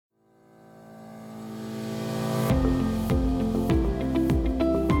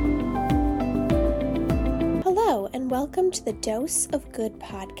Welcome to the Dose of Good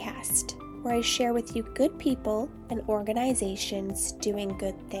podcast, where I share with you good people and organizations doing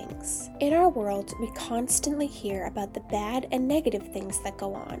good things. In our world, we constantly hear about the bad and negative things that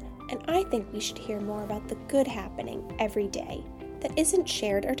go on, and I think we should hear more about the good happening every day that isn't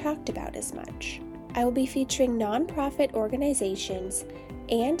shared or talked about as much. I will be featuring nonprofit organizations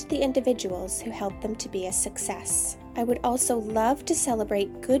and the individuals who help them to be a success. I would also love to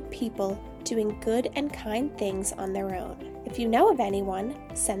celebrate good people doing good and kind things on their own. If you know of anyone,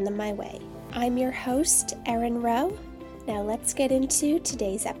 send them my way. I'm your host, Erin Rowe. Now let's get into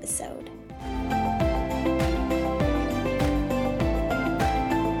today's episode.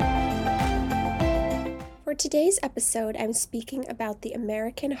 For today's episode, I'm speaking about the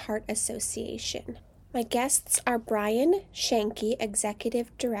American Heart Association. My guests are Brian Shanke,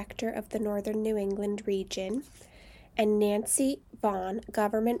 Executive Director of the Northern New England region, and Nancy Vaughn,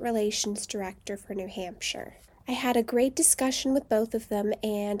 Government Relations Director for New Hampshire. I had a great discussion with both of them,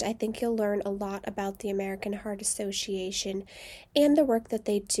 and I think you'll learn a lot about the American Heart Association and the work that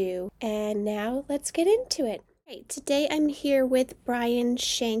they do. And now let's get into it. Today I'm here with Brian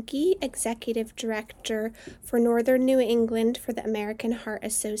Shanke, Executive Director for Northern New England for the American Heart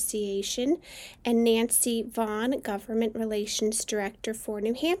Association, and Nancy Vaughn, Government Relations Director for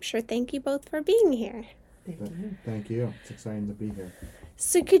New Hampshire. Thank you both for being here. Thank you. It's exciting to be here.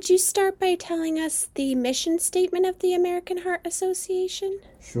 So could you start by telling us the mission statement of the American Heart Association?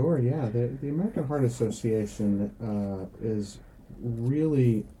 Sure, yeah. The American Heart Association is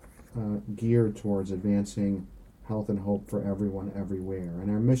really geared towards advancing health and hope for everyone everywhere. And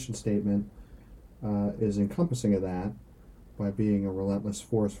our mission statement is encompassing of that by being a relentless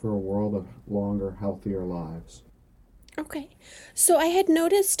force for a world of longer, healthier lives. Okay. So I had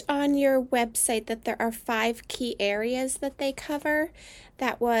noticed on your website that there are 5 key areas that they cover.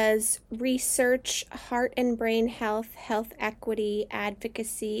 That was research, heart and brain health, health equity,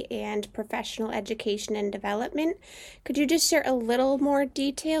 advocacy, and professional education and development. Could you just share a little more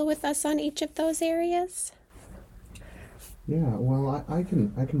detail with us on each of those areas? Yeah, well, I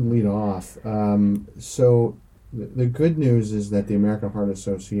can lead off. So the good news is that the American Heart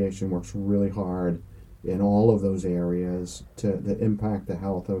Association works really hard in all of those areas to impact the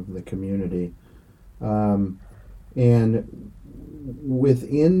health of the community. And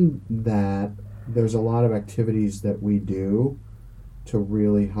within that, there's a lot of activities that we do to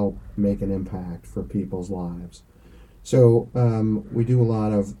really help make an impact for people's lives. So we do a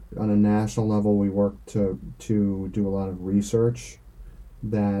lot of, on a national level, we work to do a lot of research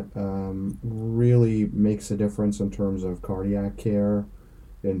that really makes a difference in terms of cardiac care,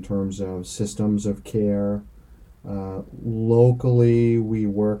 in terms of systems of care. Locally, we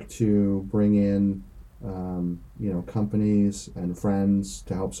work to bring in companies and friends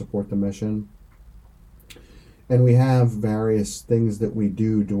to help support the mission. And we have various things that we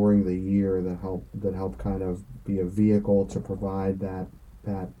do during the year that help kind of be a vehicle to provide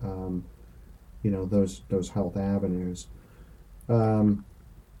those health avenues.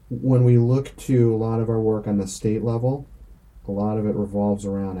 When we look to a lot of our work on the state level, a lot of it revolves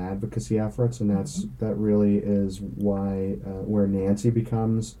around advocacy efforts, and that really is why where Nancy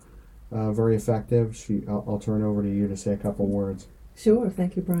becomes very effective. I'll turn over to you to say a couple words. Sure,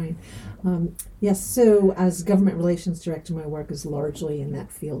 thank you, Brian. Yes, so as Government Relations Director, my work is largely in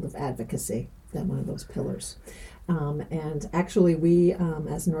that field of advocacy, that one of those pillars. And actually, we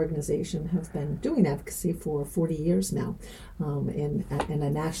as an organization have been doing advocacy for 40 years now, in a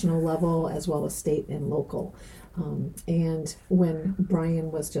national level as well as state and local. And when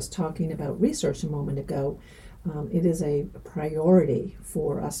Brian was just talking about research a moment ago, it is a priority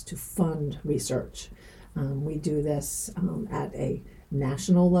for us to fund research. We do this at a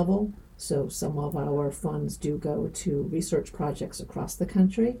national level, so some of our funds do go to research projects across the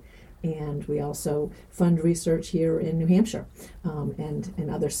country, and we also fund research here in New Hampshire, and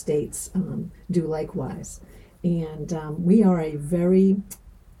other states do likewise. And we are a very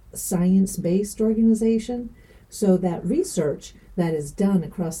science-based organization, so that research that is done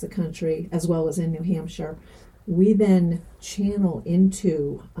across the country as well as in New Hampshire, we then channel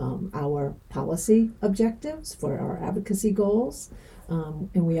into our policy objectives for our advocacy goals,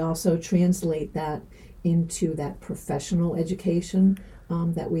 and we also translate that into that professional education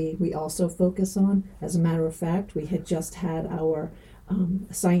that we also focus on. As a matter of fact, we had just had our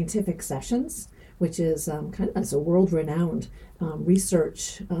scientific sessions, which is it's a world-renowned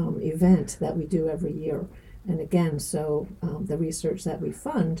research event that we do every year. And again, so the research that we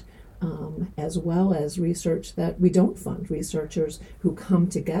fund, as well as research that we don't fund, researchers who come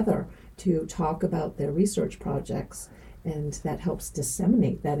together to talk about their research projects, and that helps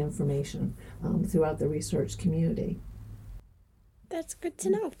disseminate that information throughout the research community. That's good to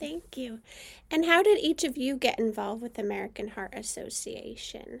know. Thank you. And how did each of you get involved with American Heart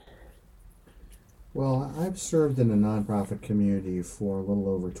Association? Well, I've served in the nonprofit community for a little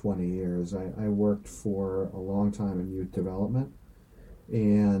over 20 years. I worked for a long time in youth development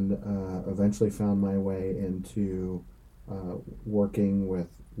and eventually found my way into working with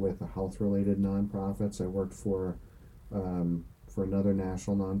health-related nonprofits. I worked for another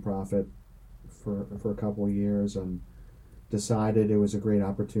national nonprofit for a couple of years and decided it was a great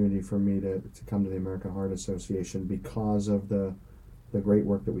opportunity for me to come to the American Heart Association because of the great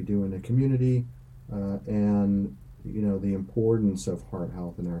work that we do in the community and the importance of heart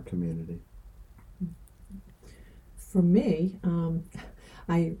health in our community. For me,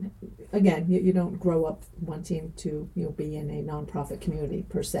 you don't grow up wanting to be in a nonprofit community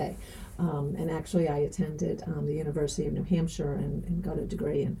per se. And actually, I attended the University of New Hampshire and got a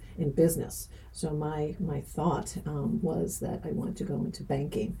degree in business. So my thought was that I wanted to go into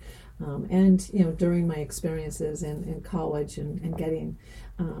banking. And during my experiences in college and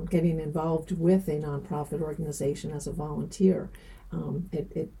getting involved with a nonprofit organization as a volunteer,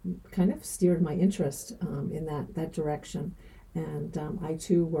 it kind of steered my interest in that direction. And I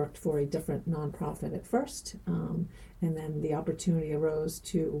too worked for a different nonprofit at first, and then the opportunity arose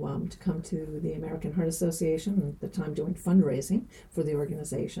to come to the American Heart Association, at the time doing fundraising for the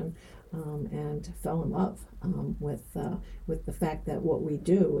organization, and fell in love with the fact that what we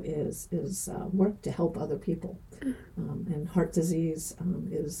do is work to help other people, and heart disease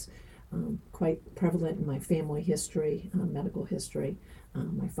is quite prevalent in my family history, medical history.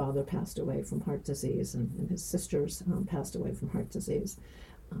 My father passed away from heart disease, and his sisters passed away from heart disease.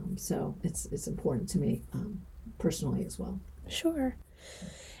 So it's important to me personally as well. Sure.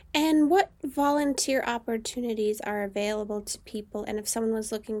 And what volunteer opportunities are available to people? And if someone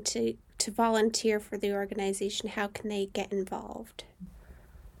was looking to volunteer for the organization, how can they get involved?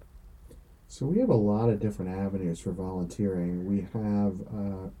 So we have a lot of different avenues for volunteering.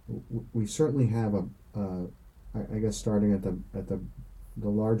 We certainly have I guess starting at the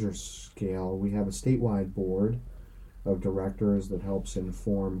larger scale, we have a statewide board of directors that helps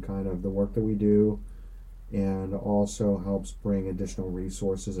inform kind of the work that we do and also helps bring additional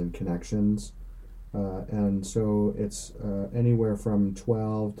resources and connections. And so it's anywhere from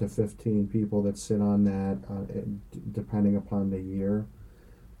 12 to 15 people that sit on that, depending upon the year.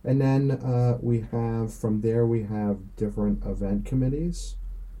 And then we have different event committees.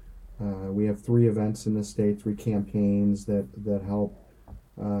 We have 3 events in the state, 3 campaigns that help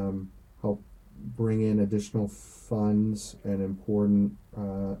bring in additional funds and it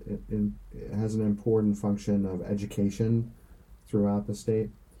has an important function of education throughout the state.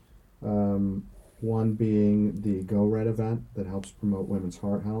 One being the Go Red event that helps promote women's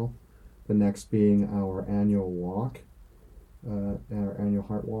heart health. The next being our annual walk. Our annual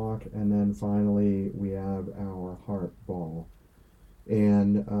heart walk, and then finally we have our heart ball.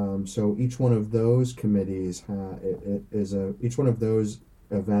 And so each one of those committees each one of those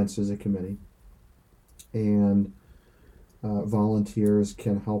events is a committee, and volunteers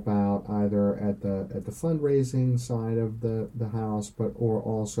can help out either at the fundraising side of the house, or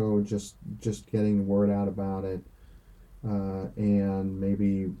also just getting the word out about it, and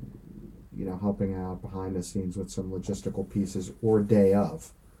maybe helping out behind the scenes with some logistical pieces or day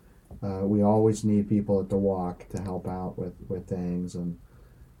of. We always need people at the walk to help out with things, and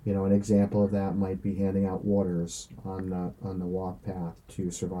an example of that might be handing out waters on the walk path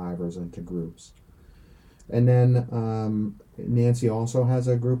to survivors and to groups. And then Nancy also has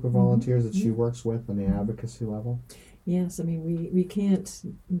a group of volunteers that she works with on the advocacy level. Yes, I mean we can't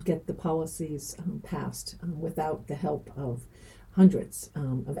get the policies passed without the help of hundreds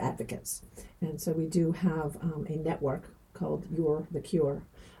of advocates. And so we do have a network called You're the Cure,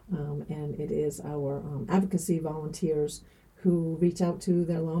 and it is our advocacy volunteers who reach out to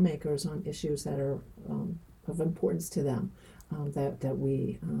their lawmakers on issues that are of importance to them, that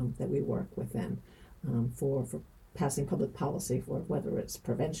we work within for passing public policy, for whether it's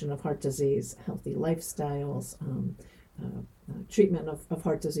prevention of heart disease, healthy lifestyles, treatment of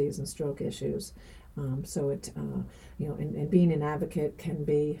heart disease and stroke issues. So it, and being an advocate can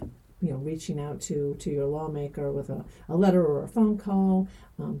be, reaching out to your lawmaker with a letter or a phone call.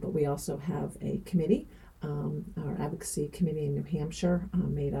 But we also have a committee, our advocacy committee in New Hampshire,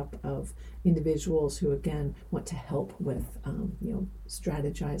 made up of individuals who, again, want to help with,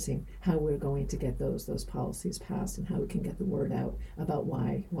 strategizing how we're going to get those policies passed and how we can get the word out about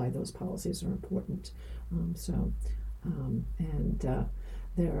why those policies are important.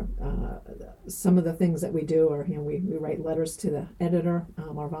 There some of the things that we do are, we write letters to the editor,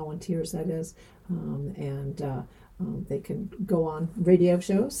 our volunteers that is, and they can go on radio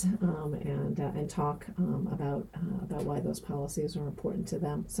shows and talk about why those policies are important to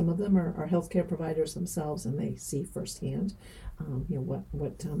them. Some of them are healthcare providers themselves, and they see firsthand,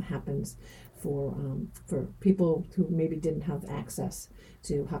 what happens for people who maybe didn't have access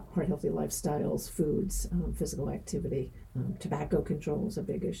to heart healthy lifestyles, foods, physical activity. Tobacco control is a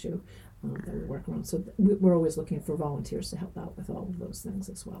big issue that we work around. So we're always looking for volunteers to help out with all of those things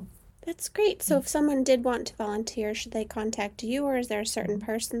as well. That's great. So if someone did want to volunteer, should they contact you, or is there a certain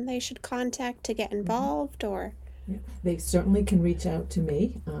person they should contact to get involved, or? Yeah, they certainly can reach out to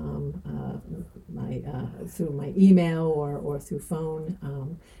me through my email or through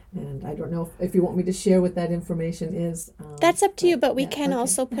phone. And I don't know if you want me to share what that information is. That's up to you, but we can okay.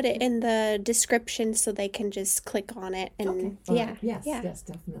 also put it in the description so they can just click on it. And Okay. yeah, Yes,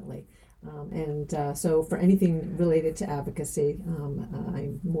 definitely. So for anything related to advocacy,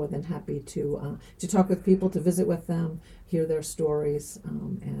 I'm more than happy to talk with people, to visit with them, hear their stories,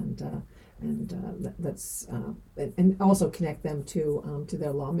 and also connect them to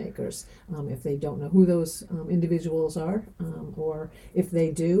their lawmakers if they don't know who those individuals are, or if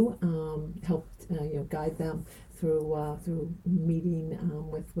they do, help guide them through meeting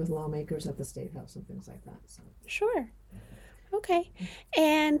with lawmakers at the State House and things like that. So. Sure. Okay.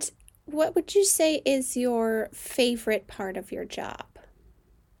 And what would you say is your favorite part of your job?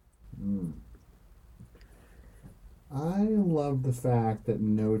 I love the fact that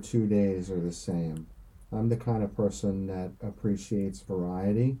no 2 days are the same. I'm the kind of person that appreciates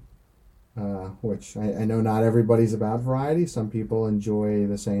variety, which I know not everybody's about variety. Some people enjoy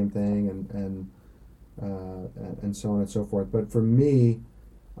the same thing and so on and so forth. But for me,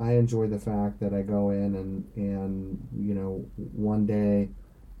 I enjoy the fact that I go in and one day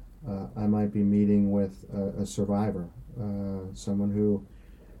I might be meeting with a survivor, someone who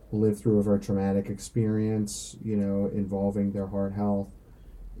lived through a very traumatic experience, involving their heart health,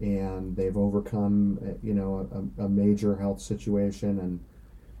 and they've overcome, a major health situation, and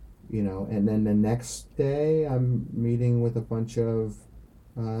then the next day I'm meeting with a bunch of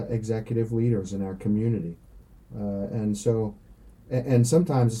executive leaders in our community, and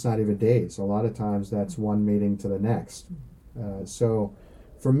sometimes it's not even days. A lot of times that's one meeting to the next. So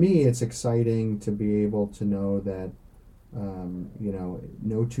for me, it's exciting to be able to know that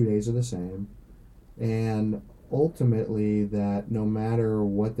no 2 days are the same, and ultimately that no matter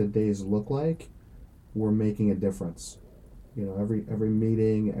what the days look like, we're making a difference. Every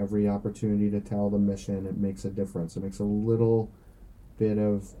meeting, every opportunity to tell the mission, it makes a difference. It makes a little bit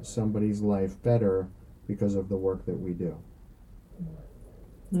of somebody's life better because of the work that we do.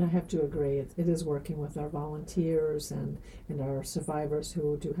 And I have to agree, it is working with our volunteers and our survivors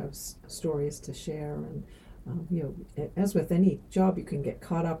who do have stories to share. And as with any job, you can get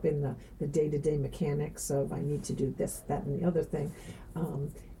caught up in the day-to-day mechanics of I need to do this, that, and the other thing.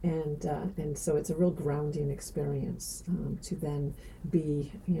 And so it's a real grounding experience to then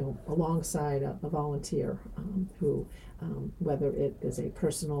be, alongside a volunteer who, whether it is a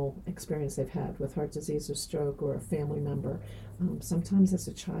personal experience they've had with heart disease or stroke, or a family member, sometimes as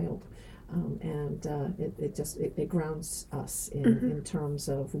a child. It grounds us in terms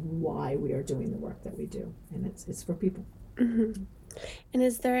of why we are doing the work that we do, and it's for people. Mm-hmm. And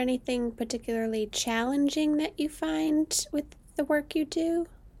is there anything particularly challenging that you find with the work you do?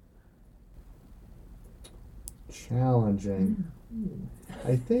 Challenging.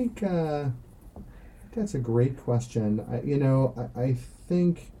 I think that's a great question. I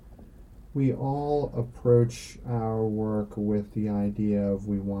think we all approach our work with the idea of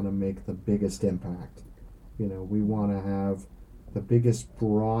we want to make the biggest impact. We want to have the biggest,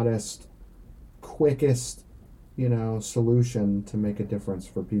 broadest, quickest, solution to make a difference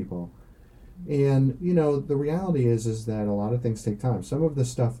for people. And, the reality is that a lot of things take time. Some of the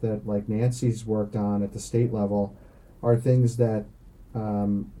stuff that, like, Nancy's worked on at the state level are things that,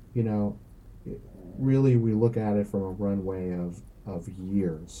 really we look at it from a runway of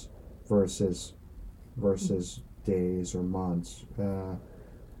years versus days or months.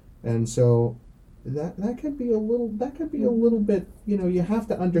 And so that could be a little bit, you have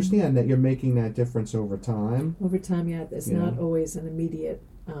to understand that you're making that difference over time. Over time, yeah, it's not always an immediate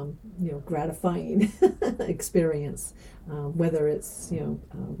gratifying experience, whether it's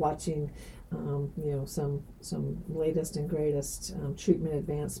watching some latest and greatest treatment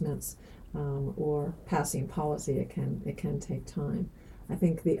advancements, or passing policy. It can take time. I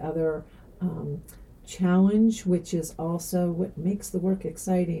think the other challenge, which is also what makes the work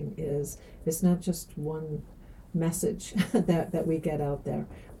exciting, is it's not just one message that we get out there.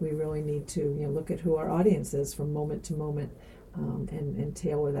 We really need to look at who our audience is from moment to moment. and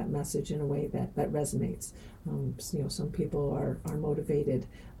tailor that message in a way that resonates. Some people are motivated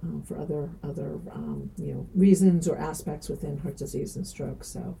for other reasons or aspects within heart disease and stroke.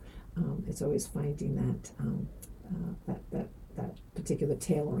 So it's always finding that particular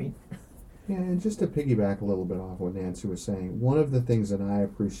tailoring. Yeah, and just to piggyback a little bit off what Nancy was saying, one of the things that I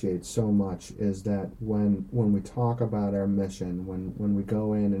appreciate so much is that when we talk about our mission, when we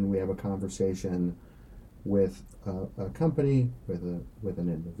go in and we have a conversation with a company, with an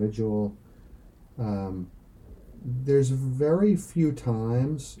individual, there's very few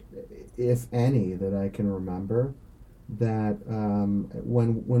times, if any, that I can remember that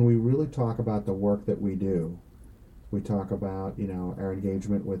when we really talk about the work that we do, we talk about our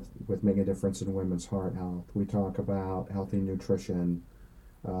engagement with making a difference in women's heart health. We talk about healthy nutrition.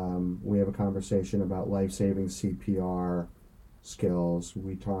 We have a conversation about life-saving CPR skills.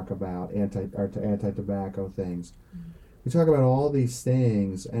 We talk about anti-tobacco things. We talk about all these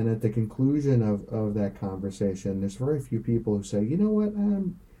things, and at the conclusion of that conversation, there's very few people who say, you know what,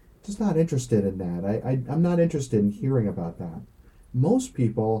 I'm just not interested in that. I'm not interested in hearing about that. Most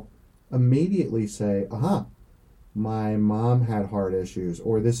people immediately say, aha, my mom had heart issues,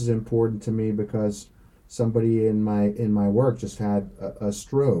 or this is important to me because somebody in my work just had a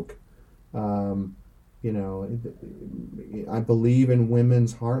stroke. I believe in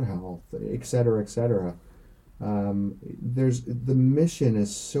women's heart health, et cetera, et cetera. The mission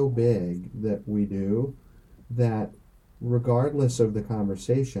is so big that we do that regardless of the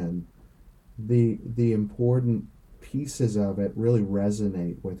conversation, the important pieces of it really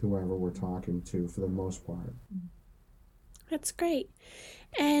resonate with whoever we're talking to for the most part. That's great.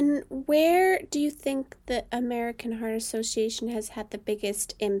 And where do you think the American Heart Association has had the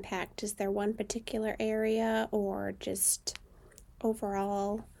biggest impact? Is there one particular area or just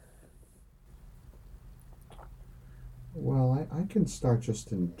overall? Well, I can start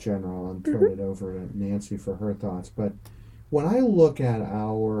just in general and turn it over to Nancy for her thoughts. But when I look at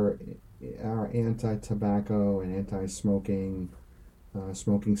our anti-tobacco and anti-smoking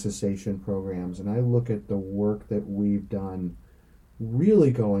smoking cessation programs, and I look at the work that we've done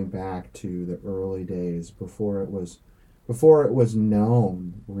really going back to the early days before it was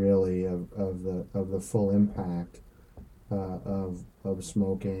known really of the full impact of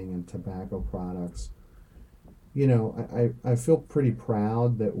smoking and tobacco products. I feel pretty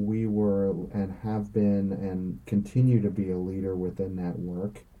proud that we were and have been and continue to be a leader within that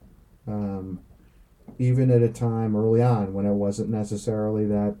work. Even at a time early on when it wasn't necessarily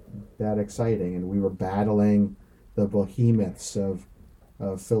that exciting, and we were battling the behemoths of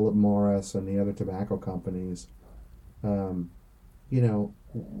Philip Morris and the other tobacco companies. When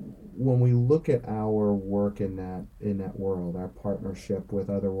we look at our work in that world, our partnership with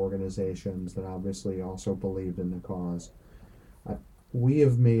other organizations that obviously also believed in the cause, we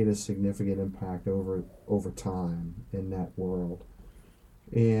have made a significant impact over time in that world,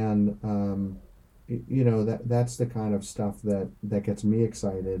 and that's the kind of stuff that gets me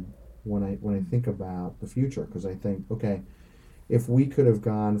excited when I think about the future, because I think, okay, if we could have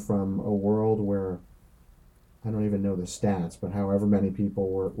gone from a world where I don't even know the stats, but however many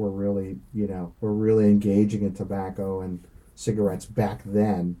people were really engaging in tobacco and cigarettes back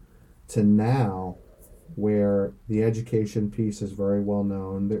then, to now, where the education piece is very well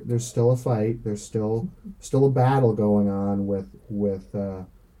known. There's still a fight. There's still a battle going on with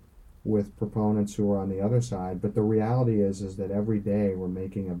proponents who are on the other side. But the reality is that every day we're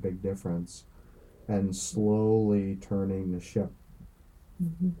making a big difference and slowly turning the ship.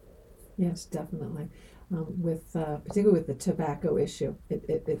 Mm-hmm. Yes, definitely. Particularly with the tobacco issue,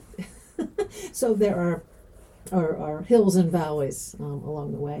 it so there are hills and valleys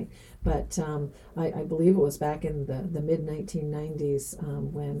along the way, but I believe it was back in the mid 1990s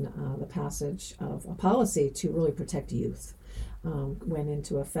when the passage of a policy to really protect youth went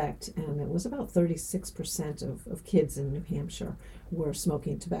into effect, and it was about 36% of kids in New Hampshire were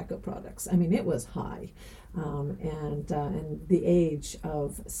smoking tobacco products. I mean, it was high, and the age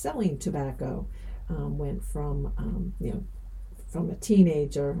of selling tobacco went from from a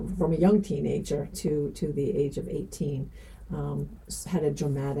young teenager to the age of 18, had a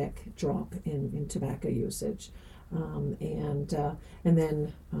dramatic drop in tobacco usage. And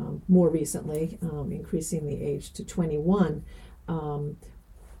then more recently, increasing the age to 21,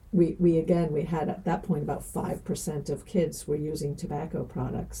 we had at that point about 5% of kids were using tobacco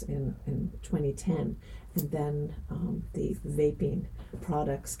products in 2010, and then the vaping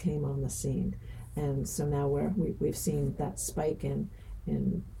products came on the scene, and so now we've seen that spike in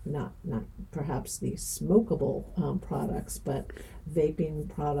in not perhaps the smokable products, but vaping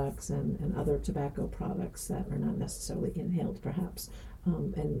products and other tobacco products that are not necessarily inhaled, perhaps.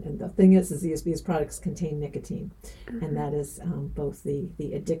 And the thing is these products contain nicotine, and that is both the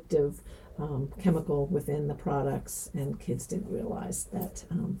addictive chemical within the products, and kids didn't realize that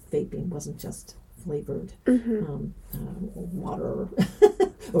vaping wasn't just flavored water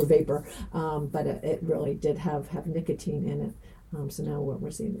or vapor, but it really did have nicotine in it. So now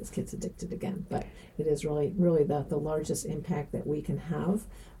we're seeing these kids addicted again. But it is really the largest impact that we can have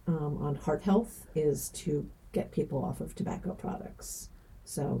on heart health is to get people off of tobacco products.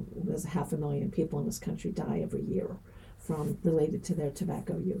 So there's 500,000 people in this country die every year from related to their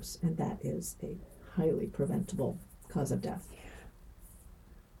tobacco use, and that is a highly preventable cause of death.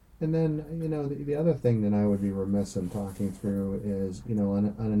 And then, the other thing that I would be remiss in talking through is,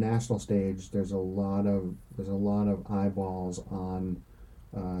 on a national stage, there's a lot of eyeballs on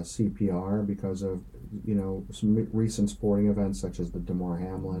CPR because of, some recent sporting events such as the Damar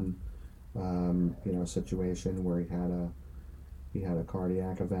Hamlin, situation where he had a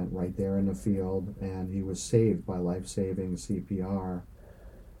cardiac event right there in the field, and he was saved by life-saving CPR.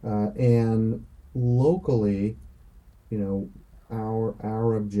 And locally,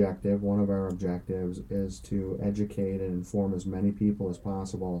 our objective, one of our objectives, is to educate and inform as many people as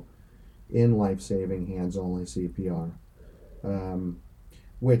possible in life-saving hands-only CPR.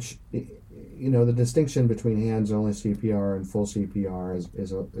 Which, the distinction between hands-only CPR and full CPR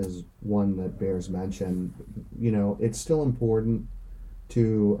is one that bears mention. It's still important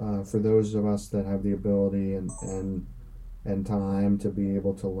to for those of us that have the ability and time to be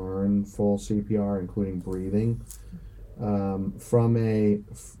able to learn full CPR, including breathing. From a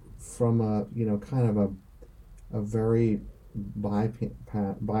kind of a very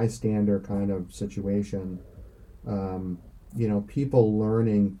bystander kind of situation, people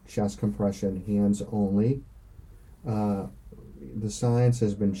learning chest compression hands only, the science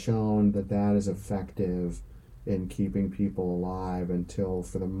has been shown that is effective in keeping people alive until,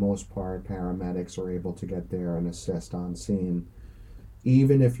 for the most part, paramedics are able to get there and assist on scene,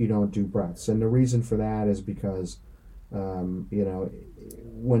 even if you don't do breaths. And the reason for that is because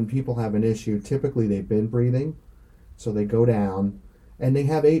when people have an issue, typically they've been breathing, so they go down, and they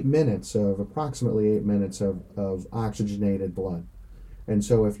have approximately 8 minutes of oxygenated blood. And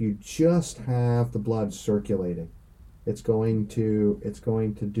so if you just have the blood circulating, it's going to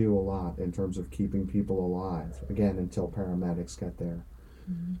do a lot in terms of keeping people alive, again, until paramedics get there.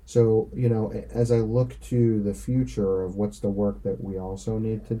 Mm-hmm. So, as I look to the future of what's the work that we also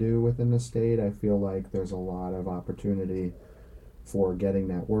need to do within the state, I feel like there's a lot of opportunity for getting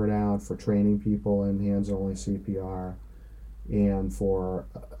that word out, for training people in hands-only CPR, and for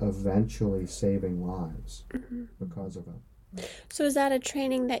eventually saving lives because of it. So is that a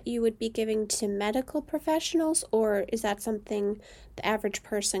training that you would be giving to medical professionals, or is that something the average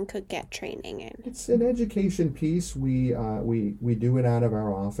person could get training in? It's an education piece. We do it out of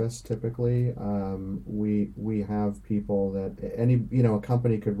our office typically. We have people that a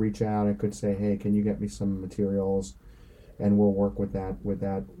company could reach out and could say, hey, can you get me some materials? And we'll work with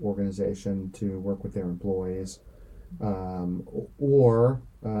that organization to work with their employees.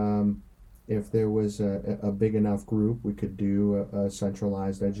 If there was a big enough group, we could do a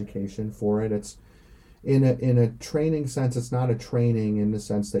centralized education for it. It's in a training sense. It's not a training in the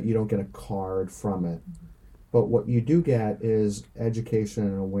sense that you don't get a card from it, but what you do get is education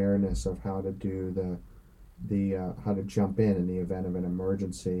and awareness of how to do how to jump in the event of an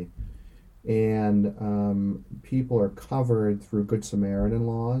emergency, and people are covered through Good Samaritan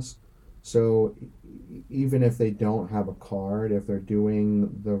laws. So even if they don't have a card, if they're doing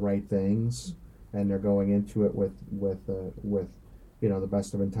the right things and they're going into it with the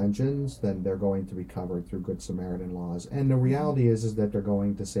best of intentions, then they're going to be covered through Good Samaritan laws. And the reality is that they're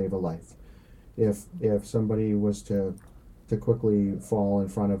going to save a life. If somebody was to quickly fall in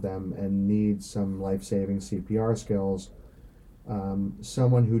front of them and needs some life-saving CPR skills,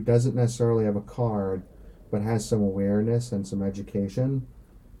 someone who doesn't necessarily have a card but has some awareness and some education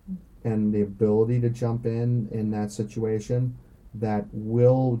and the ability to jump in that situation, that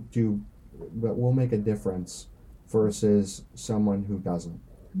will make a difference versus someone who doesn't.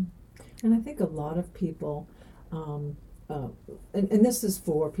 And I think a lot of people, and this is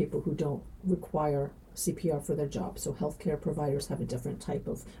for people who don't require CPR for their job. So healthcare providers have a different type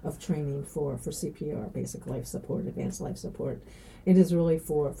of training for CPR, basic life support, advanced life support. It is really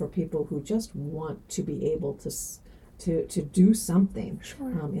for people who just want to be able to do something. Sure.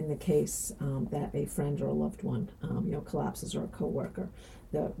 In the case that a friend or a loved one collapses, or a coworker.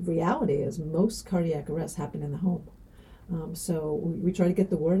 The reality is most cardiac arrests happen in the home. So we try to get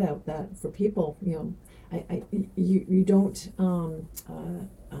the word out that for people, you don't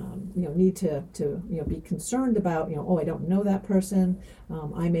need to be concerned about, oh, I don't know that person.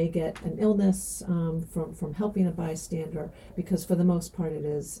 I may get an illness from helping a bystander, because for the most part it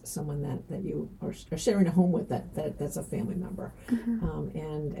is someone that you are sharing a home with, that's a family member.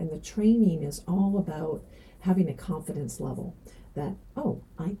 And the training is all about having a confidence level that, oh,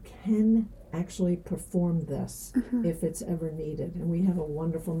 I can actually perform this if it's ever needed. And we have a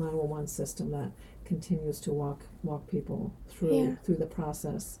wonderful 911 system that continues to walk people through the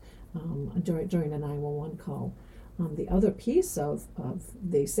process during a 911 call. The other piece of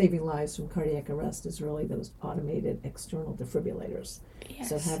the saving lives from cardiac arrest is really those automated external defibrillators. Yes.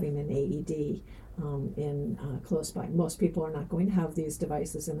 So having an AED in close by. Most people are not going to have these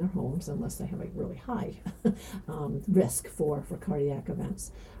devices in their homes unless they have a really high risk for cardiac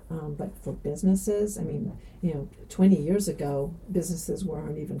events. But for businesses, 20 years ago, businesses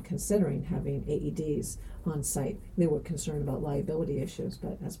weren't even considering having AEDs on site. They were concerned about liability issues.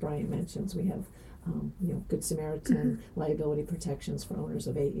 But as Brian mentions, we have Good Samaritan liability protections for owners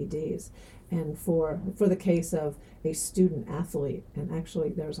of AEDs. And for the case of a student athlete, and actually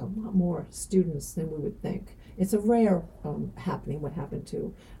there's a lot more students than we would think. It's a rare happening, what happened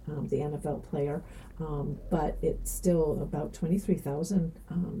to the NFL player, but it's still about 23,000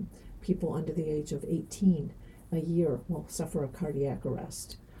 people under the age of 18 a year will suffer a cardiac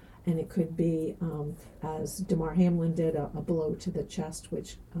arrest. And it could be, as Damar Hamlin did, a blow to the chest,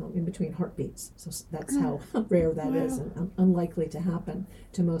 which in between heartbeats. So that's how rare that is, and unlikely to happen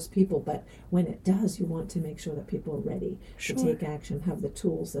to most people. But when it does, you want to make sure that people are ready to take action, have the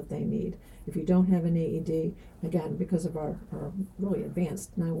tools that they need. If you don't have an AED, again, because of our really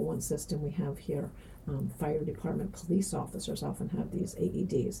advanced 911 system we have here, fire department police officers often have these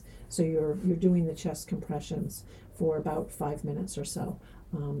AEDs. So you're doing the chest compressions for about 5 minutes or so.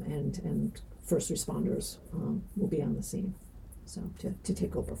 And first responders will be on the scene, so to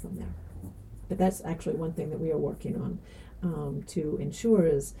take over from there. But that's actually one thing that we are working on to ensure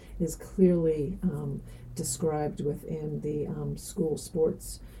is clearly described within the school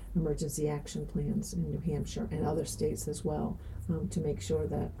sports emergency action plans in New Hampshire and other states as well, to make sure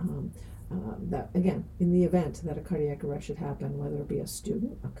that that, again, in the event that a cardiac arrest should happen, whether it be a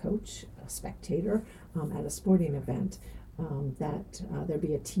student, a coach, a spectator at a sporting event, that there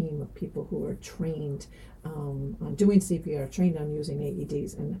be a team of people who are trained on doing CPR, trained on using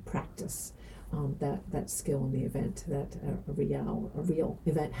AEDs, and practice that skill in the event that a real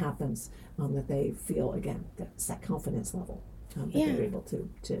event happens, that they feel, again, that's that confidence level, that they're able to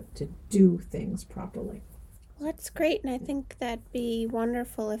do things properly. Well, that's great, and I think that'd be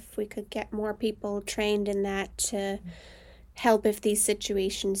wonderful if we could get more people trained in that to help if these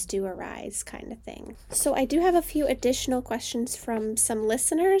situations do arise, kind of thing. So I do have a few additional questions from some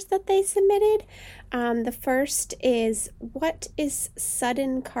listeners that they submitted. The first is, what is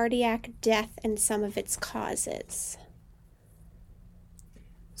sudden cardiac death and some of its causes?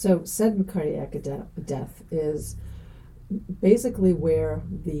 So sudden cardiac death is basically where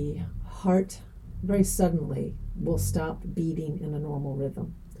the heart very suddenly will stop beating in a normal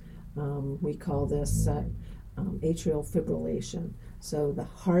rhythm. We call this atrial fibrillation. So the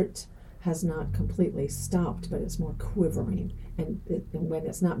heart has not completely stopped, but it's more quivering. And when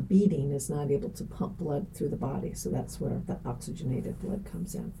it's not beating, it's not able to pump blood through the body. So that's where the oxygenated blood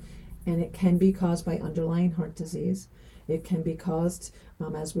comes in. And it can be caused by underlying heart disease. It can be caused,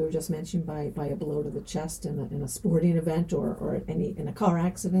 as we were just mentioning, by a blow to the chest in a sporting event or in a car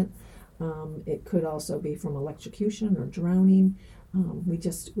accident. It could also be from electrocution or drowning. It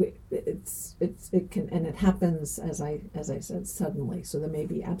happens, as I said, suddenly. So there may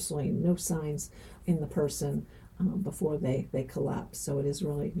be absolutely no signs in the person before they collapse. So it is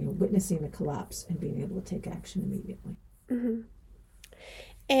really witnessing the collapse and being able to take action immediately. Mm-hmm.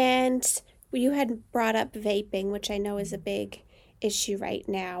 And you had brought up vaping, which I know is a big issue right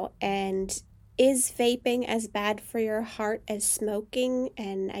now. And is vaping as bad for your heart as smoking?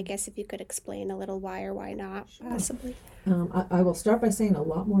 And I guess if you could explain a little why or why not, possibly. I will start by saying a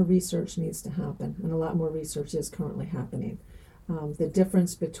lot more research needs to happen, and a lot more research is currently happening. The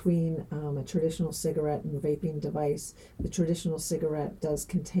difference between a traditional cigarette and a vaping device, the traditional cigarette does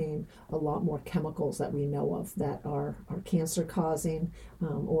contain a lot more chemicals that we know of that are cancer causing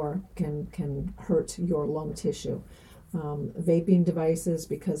or can hurt your lung tissue. Vaping devices,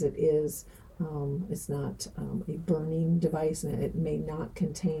 because it is it's not a burning device, and it may not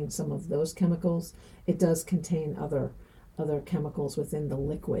contain some of those chemicals. It does contain other chemicals within the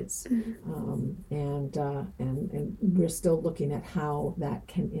liquids, and we're still looking at how that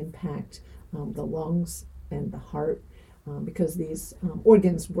can impact the lungs and the heart. because these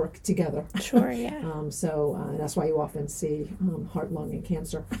organs work together. Sure, yeah. So that's why you often see heart, lung, and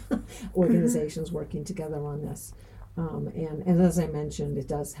cancer organizations working together on this. And as I mentioned, it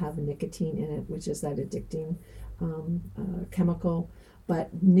does have nicotine in it, which is that addicting chemical. But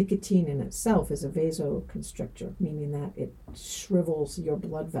nicotine in itself is a vasoconstrictor, meaning that it shrivels your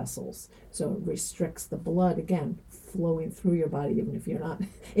blood vessels. So it restricts the blood, again, flowing through your body, even if you're not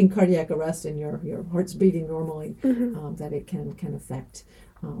in cardiac arrest and your heart's beating normally, that it can affect,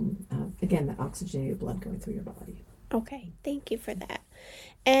 again, that oxygenated blood going through your body. Okay, thank you for that.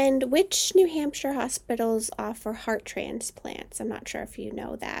 And which New Hampshire hospitals offer heart transplants? I'm not sure if you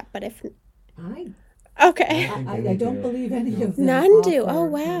know that, but if... Okay. I don't believe any of them. None do. Oh, offer,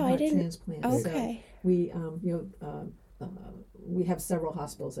 wow, I heart didn't... transplants. Okay. So we have several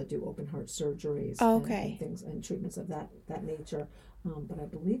hospitals that do open heart surgeries Okay. and things and treatments of that nature. But I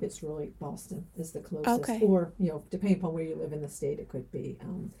believe it's really Boston is the closest. Okay. Or, depending upon where you live in the state, it could be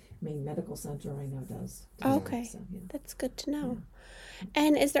Maine Medical Center, I know does. Okay. So, yeah. That's good to know.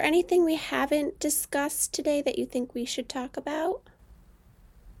 And is there anything we haven't discussed today that you think we should talk about?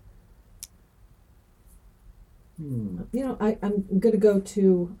 I'm going to go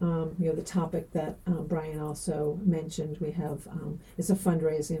to the topic that Brian also mentioned. We have it's a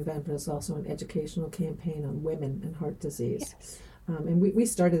fundraising event, but it's also an educational campaign on women and heart disease. Yes. And we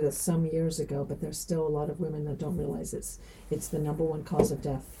started this some years ago, but there's still a lot of women that don't realize it's the number one cause of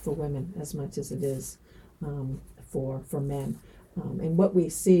death for women as much as it is for men. And what we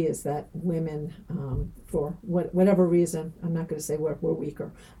see is that women, for whatever reason, I'm not going to say we're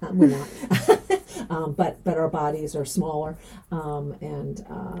weaker, we're not, but our bodies are smaller,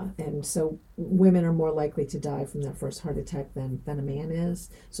 and so women are more likely to die from their first heart attack than a man is.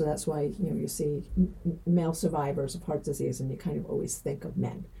 So that's why you see male survivors of heart disease, and you kind of always think of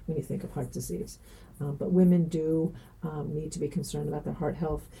men when you think of heart disease. But women do need to be concerned about their heart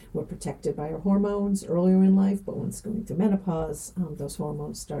health. We're protected by our hormones earlier in life, but once going through menopause, those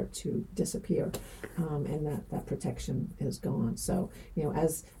hormones start to disappear, and that protection is gone. So,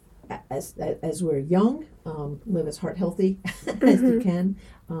 as we're young, live as heart healthy as you can.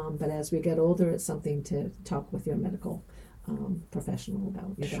 But as we get older, it's something to talk with your medical professional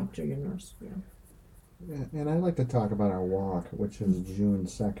about, your doctor, your nurse. Yeah. Yeah, and I'd like to talk about our walk, which is June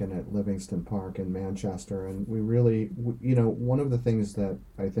 2nd at Livingston Park in Manchester. And we really, one of the things that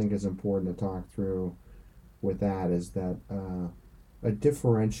I think is important to talk through with that is that a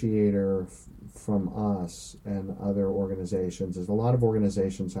differentiator from us and other organizations is a lot of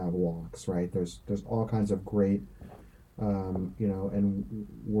organizations have walks, right? There's all kinds of great, and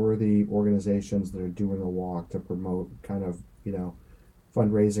worthy organizations that are doing a walk to promote kind of,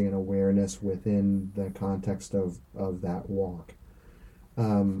 fundraising and awareness within the context of that walk.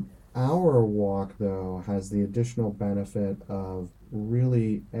 Our walk, though, has the additional benefit of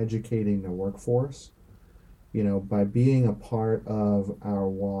really educating the workforce. By being a part of our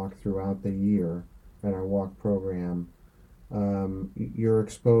walk throughout the year and our walk program, you're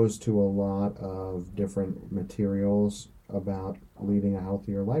exposed to a lot of different materials about leading a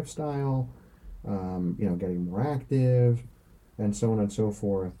healthier lifestyle, getting more active, and so on and so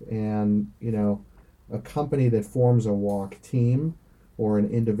forth. And, a company that forms a walk team or an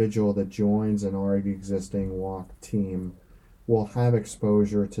individual that joins an already existing walk team will have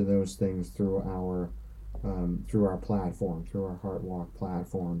exposure to those things through our platform, through our Heart Walk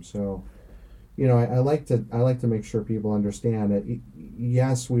platform. So, I like to make sure people understand that,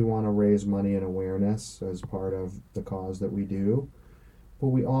 yes, we want to raise money and awareness as part of the cause that we do, but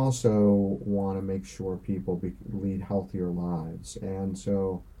we also want to make sure people lead healthier lives. And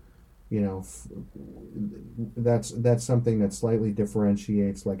so, that's something that slightly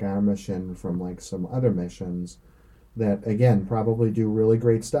differentiates like our mission from like some other missions that, again, probably do really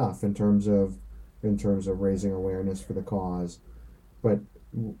great stuff in terms of raising awareness for the cause. But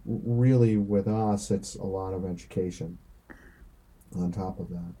really with us, it's a lot of education on top of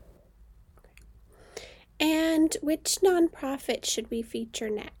that. And which nonprofit should we feature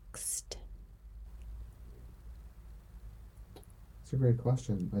next? It's a great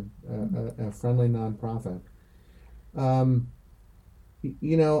question. A friendly nonprofit. I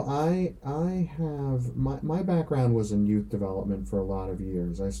have my background was in youth development for a lot of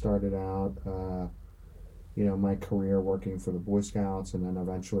years. I started out, my career working for the Boy Scouts, and then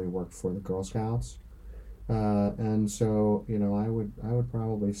eventually worked for the Girl Scouts. And so, I would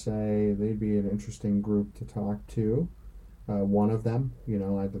probably say they'd be an interesting group to talk to. One of them,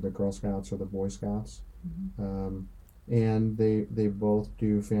 either the Girl Scouts or the Boy Scouts. Mm-hmm. And they both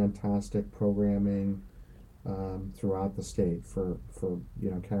do fantastic programming throughout the state for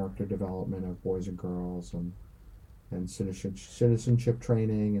character development of boys and girls, and and citizenship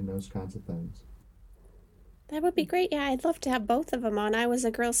training and those kinds of things. That would be great. Yeah, I'd love to have both of them on. I was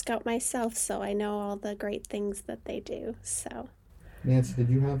a Girl Scout myself, so I know all the great things that they do. So, Nancy, did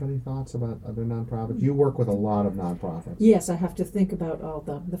you have any thoughts about other nonprofits? You work with a lot of nonprofits. Yes, I have to think about all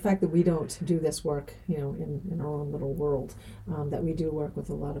the fact that we don't do this work, in our own little world, that we do work with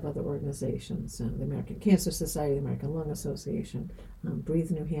a lot of other organizations, the American Cancer Society, the American Lung Association,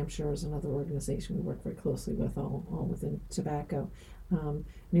 Breathe New Hampshire is another organization we work very closely with, all within tobacco. A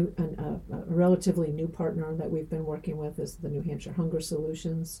relatively new partner that we've been working with is the New Hampshire Hunger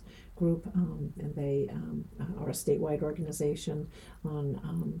Solutions Group, and they are a statewide organization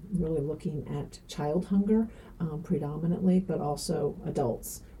on really looking at child hunger predominantly, but also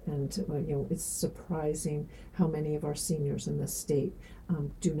adults. And it's surprising how many of our seniors in the state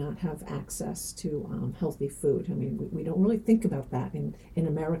do not have access to healthy food. I mean, we don't really think about that in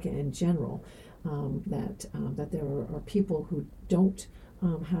America in general. That there are people who don't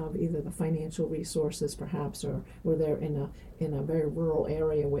have either the financial resources, perhaps, or they're in a very rural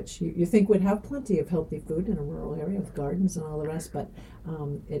area, which you think would have plenty of healthy food in a rural area with gardens and all the rest, but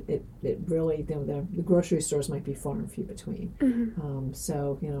it really the grocery stores might be far and few between. mm-hmm.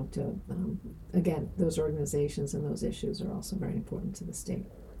 So again, those organizations and those issues are also very important to the state.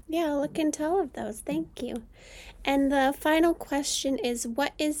 Yeah, I'll look into all of those. Thank you. And the final question is,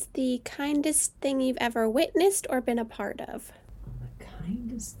 what is the kindest thing you've ever witnessed or been a part of? The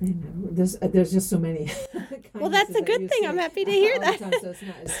kindest thing ever. There's just so many. Well, that's a good thing. I'm happy to hear that. So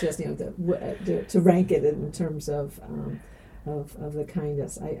it's just to rank it in terms of the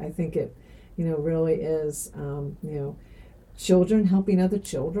kindest. I think it really is children helping other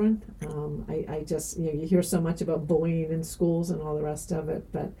children. I just you hear so much about bullying in schools and all the rest of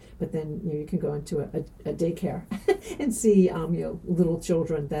it, but then you can go into a daycare and see little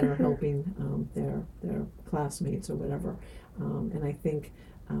children that are helping their classmates or whatever, and I think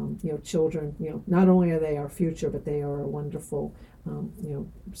children, not only are they our future, but they are a wonderful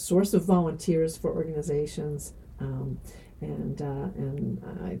source of volunteers for organizations. And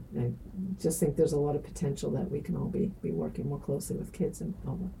I just think there's a lot of potential that we can all be working more closely with kids and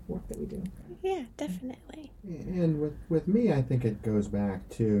all the work that we do. Yeah, definitely. And with me, I think it goes back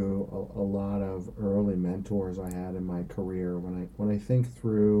to a lot of early mentors I had in my career. When I think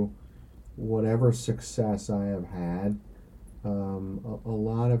through whatever success I have had, a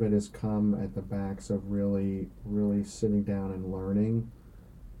lot of it has come at the backs of really, really sitting down and learning.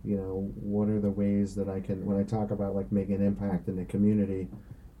 What are the ways that I can, when I talk about like making an impact in the community,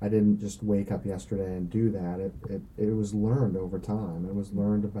 I didn't just wake up yesterday and do that. It was learned over time. It was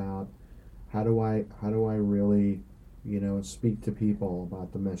learned about how do I really, speak to people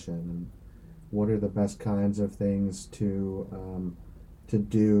about the mission, and what are the best kinds of things to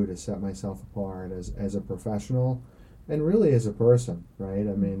do to set myself apart as a professional and really as a person, right?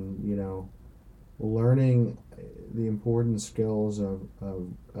 I mean, learning the important skills of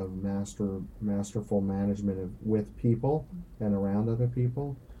masterful management with people and around other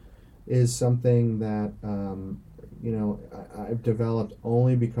people is something that I've developed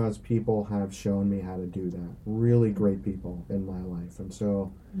only because people have shown me how to do that. Really great people in my life, and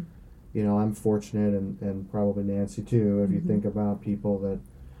so I'm fortunate, and probably Nancy too, if you think about people that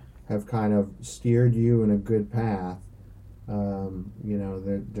have kind of steered you in a good path.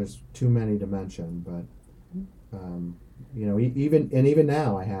 There's too many to mention, but even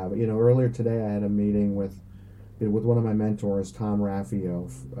now I have. Earlier today I had a meeting with one of my mentors, Tom Raffio,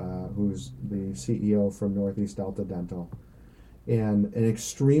 who's the CEO from Northeast Delta Dental, and an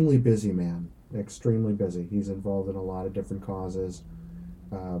extremely busy man. Extremely busy. He's involved in a lot of different causes,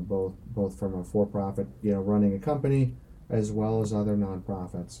 both from a for-profit, running a company, as well as other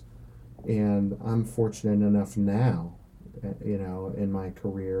nonprofits. And I'm fortunate enough now, in my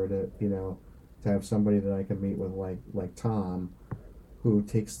career to have somebody that I can meet with like Tom, who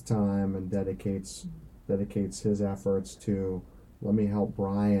takes the time and dedicates his efforts to let me help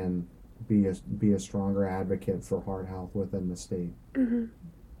Brian be a stronger advocate for heart health within the state. Mm-hmm.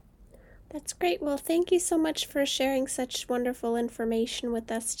 That's great. Well, thank you so much for sharing such wonderful information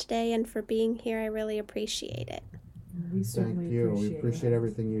with us today and for being here. I really appreciate it. We certainly Thank you. We appreciate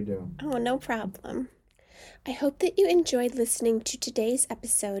everything you do. Oh, no problem. I hope that you enjoyed listening to today's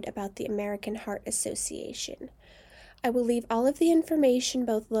episode about the American Heart Association. I will leave all of the information,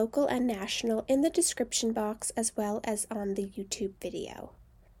 both local and national, in the description box as well as on the YouTube video.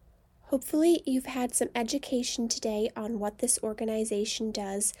 Hopefully you've had some education today on what this organization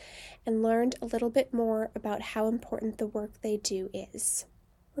does and learned a little bit more about how important the work they do is.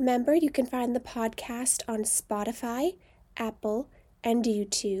 Remember, you can find the podcast on Spotify, Apple, and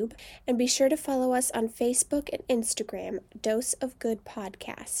YouTube, and be sure to follow us on Facebook and Instagram, Dose of Good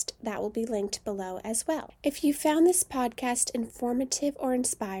Podcast. That will be linked below as well. If you found this podcast informative or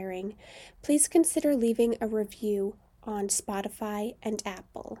inspiring, please consider leaving a review on Spotify and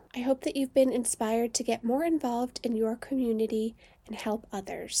Apple. I hope that you've been inspired to get more involved in your community and help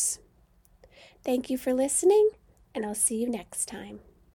others. Thank you for listening, and I'll see you next time.